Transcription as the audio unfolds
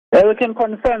We can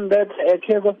confirm that a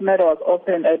case of murder was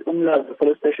opened at Umlazi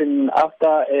police station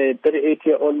after a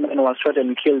 38-year-old man was shot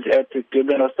and killed at the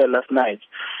Glebelands Hostel last night.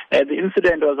 The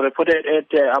incident was reported at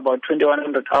about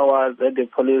 2100 hours at the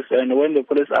police, and when the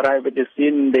police arrived at the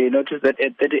scene, they noticed that a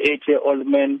 38-year-old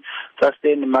man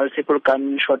sustained multiple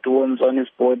gunshot wounds on his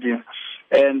body.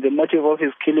 And the motive of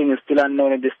his killing is still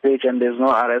unknown at this stage, and there's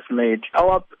no arrest made.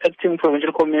 Our acting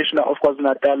provincial commissioner, of course,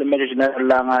 Major Genevieve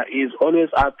Lanka, is always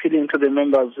appealing to the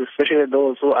members, especially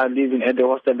those who are living at the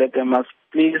hostel, that they must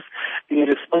please be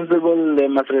responsible. They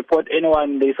must report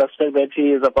anyone they suspect that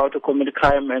he is about to commit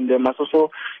crime, and they must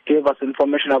also give us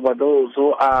information about those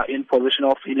who are in possession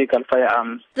of illegal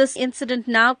firearms. This incident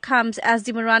now comes as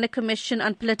the Moerane Commission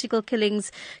on political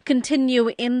killings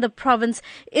continue in the province.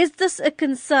 Is this a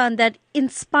concern that, in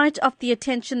spite of the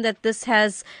attention that this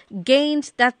has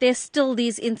gained, that there's still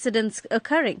these incidents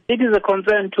occurring? It is a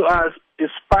concern to us.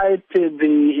 Despite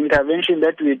the intervention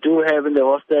that we do have in the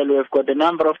hostel, we've got a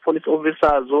number of police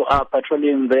officers who are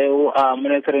patrolling there, who are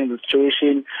monitoring the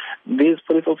situation. These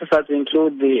police officers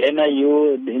include the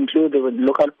NIU, include the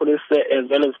local police,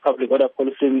 as well as public order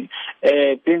policing,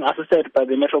 being assisted by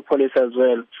the Metropolis as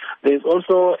well. There's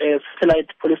also a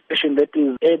satellite police station that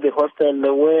is at the hostel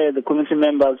where the community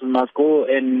members must go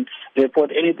and report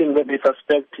anything that they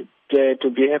suspect to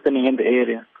be happening in the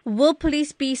area. Will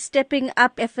police be stepping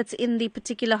up efforts in the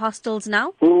particular hostels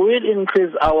now? We will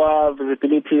increase our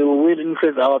visibility, we will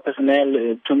increase our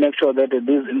personnel to make sure that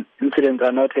these incidents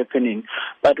are not happening.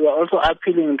 But we are also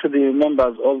appealing to the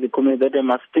members of the community that they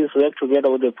must please work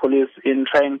together with the police in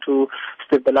trying to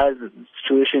stabilize the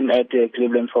situation at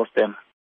Glebelands Hostel.